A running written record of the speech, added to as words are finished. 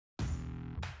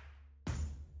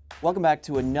Welcome back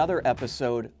to another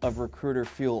episode of Recruiter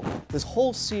Fuel. This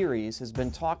whole series has been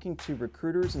talking to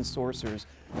recruiters and sourcers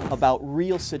about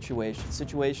real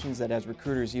situations that as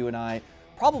recruiters you and I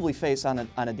probably face on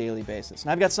a daily basis.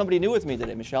 And I've got somebody new with me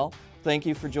today. Michelle, thank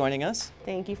you for joining us.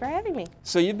 Thank you for having me.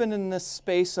 So you've been in this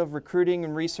space of recruiting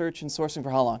and research and sourcing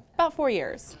for how long? About 4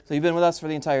 years. So you've been with us for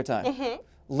the entire time? Mm-hmm.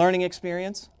 Learning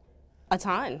experience? A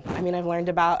ton. I mean, I've learned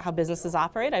about how businesses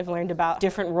operate. I've learned about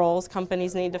different roles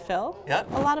companies need to fill. Yeah.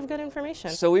 A lot of good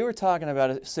information. So we were talking about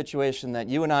a situation that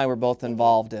you and I were both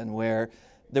involved in where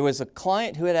there was a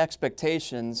client who had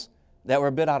expectations that were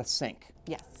a bit out of sync.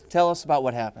 Yes. Tell us about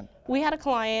what happened. We had a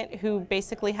client who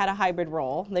basically had a hybrid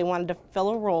role. They wanted to fill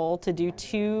a role to do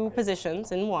 2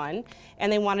 positions in one, and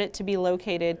they wanted it to be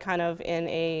located kind of in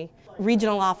a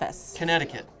regional office.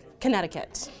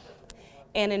 Connecticut.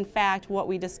 And in fact, what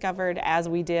we discovered as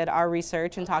we did our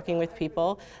research and talking with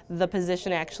people, the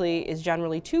position actually is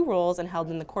generally 2 roles and held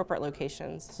in the corporate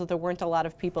locations. So there weren't a lot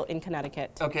of people in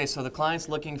Connecticut. Okay, so the client's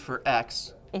looking for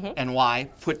X and Y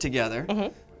put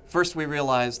together. First we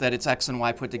realized that it's X and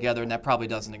Y put together and that probably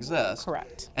doesn't exist.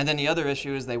 Correct. And then the other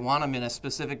issue is they want them in a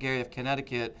specific area of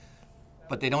Connecticut,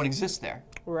 but they don't exist there.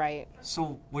 Right.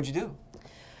 So what'd you do?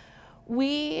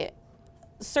 We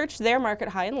searched their market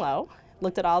high and low,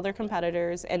 looked at all their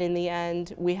competitors, and in the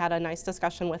end, we had a nice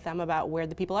discussion with them about where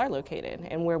the people are located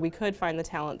and where we could find the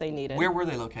talent they needed. Where were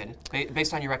they located,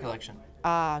 based on your recollection?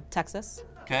 Texas.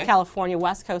 Okay. California,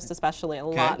 West Coast especially, a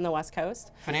lot in the West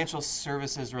Coast. Financial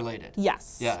services related?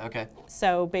 Yes. Yeah, okay.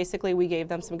 So basically we gave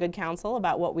them some good counsel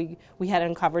about what we had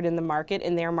uncovered in the market,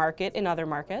 in their market, in other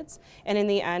markets, and in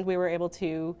the end we were able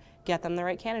to get them the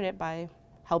right candidate by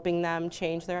helping them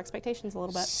change their expectations a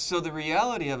little bit. So the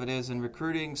reality of it is in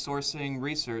recruiting, sourcing,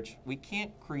 research, we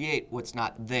can't create what's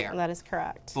not there. That is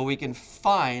correct. But we can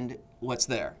find what's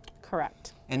there.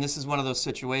 Correct. And this is one of those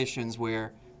situations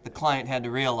where the client had to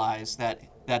realize that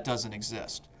that doesn't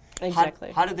exist.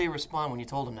 Exactly. How did they respond when you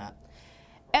told them that?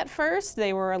 At first,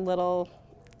 they were a little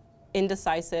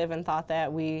indecisive and thought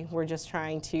that we were just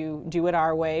trying to do it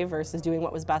our way versus doing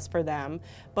what was best for them.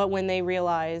 But when they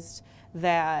realized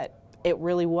that it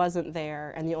really wasn't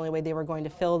there and the only way they were going to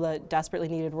fill the desperately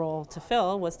needed role to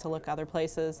fill was to look other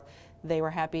places, they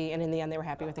were happy, and in the end they were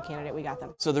happy with the candidate we got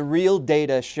them. So the real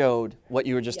data showed what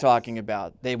you were just talking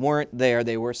about. They weren't there,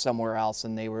 they were somewhere else,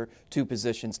 and they were 2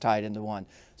 positions tied into one.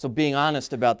 So being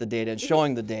honest about the data and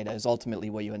showing the data is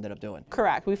ultimately what you ended up doing.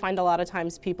 Correct. We find a lot of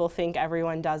times people think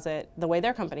everyone does it the way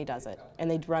their company does it, and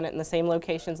they run it in the same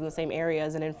locations in the same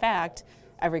areas, and in fact,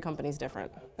 every company's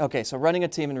different. Okay, so running a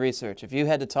team in research, if you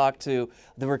had to talk to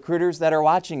the recruiters that are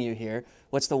watching you here,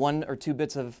 what's the 1 or 2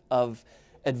 bits of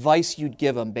advice you'd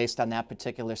give them based on that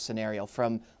particular scenario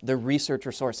from the research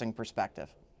or sourcing perspective?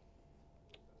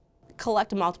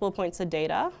 Collect multiple points of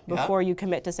data before you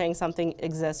commit to saying something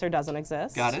exists or doesn't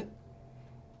exist. Got it.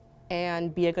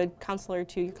 And be a good counselor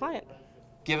to your client.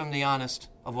 Give them the honest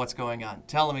of what's going on.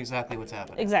 Tell them exactly what's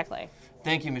happening. Exactly.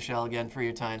 Thank you, Michelle, again for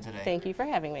your time today. Thank you for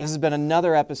having me. This has been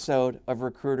another episode of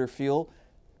Recruiter Fuel.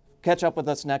 Catch up with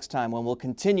us next time when we'll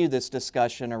continue this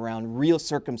discussion around real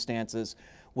circumstances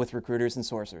with recruiters and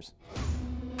sourcers.